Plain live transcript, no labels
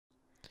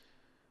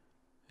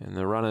And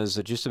the runners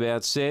are just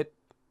about set.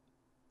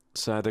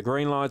 So the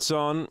green light's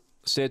on,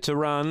 set to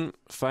run.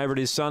 Favourite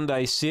is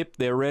Sunday Sip.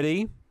 They're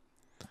ready.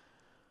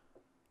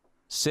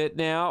 Set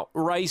now,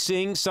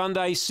 racing,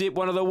 Sunday Sip,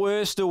 one of the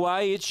worst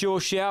away. It's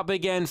Your Shout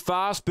began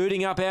fast,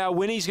 booting up Our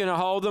Winnie's going to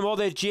hold them. Oh,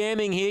 they're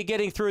jamming here,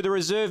 getting through the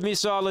reserve.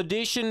 Missile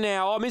Edition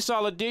now. Oh,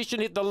 Missile Edition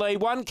hit the lead.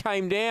 One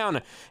came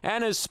down.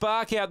 Anna's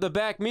Spark out the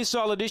back.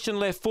 Missile Edition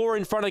left 4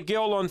 in front of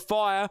Girl on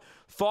Fire.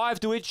 5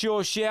 to It's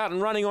Your Shout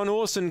and running on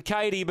Orson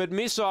Katie, but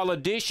Missile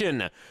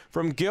Edition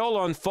from Girl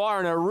on Fire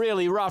in a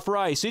really rough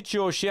race. It's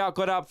Your Shout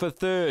got up for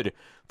third.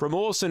 From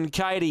Orson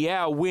Katie,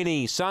 Our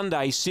Winnie,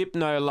 Sunday Sip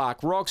no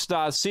luck,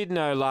 Rockstar Sid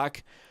no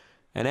luck,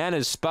 and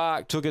Anna's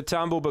Spark took a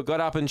tumble but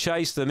got up and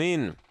chased them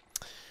in.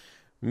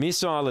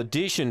 Missile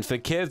Edition for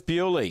Kev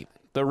Bewley,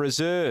 the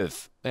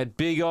reserve at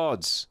big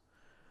odds.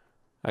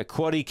 A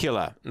quaddie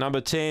killer, number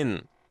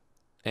 10.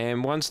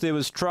 And once there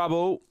was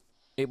trouble,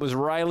 it was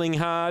railing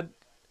hard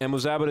and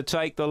was able to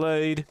take the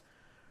lead.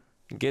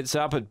 Gets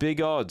up at big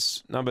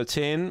odds. Number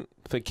 10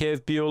 for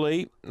Kev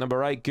Bewley,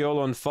 number 8 Girl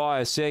on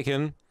Fire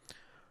second.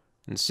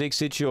 And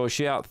 6, It's Your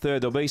Shout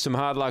third. There'll be some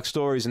hard luck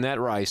stories in that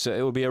race.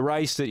 It will be a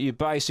race that you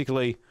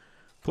basically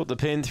put the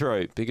pen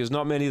through because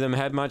not many of them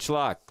had much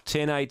luck.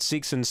 10, 8,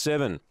 6 and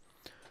 7.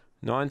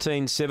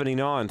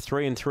 1979,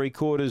 3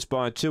 3/4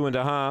 by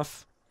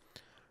 2.5.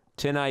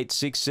 10, 8,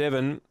 6,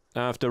 7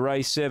 after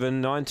race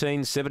 7.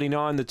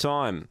 1979 the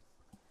time.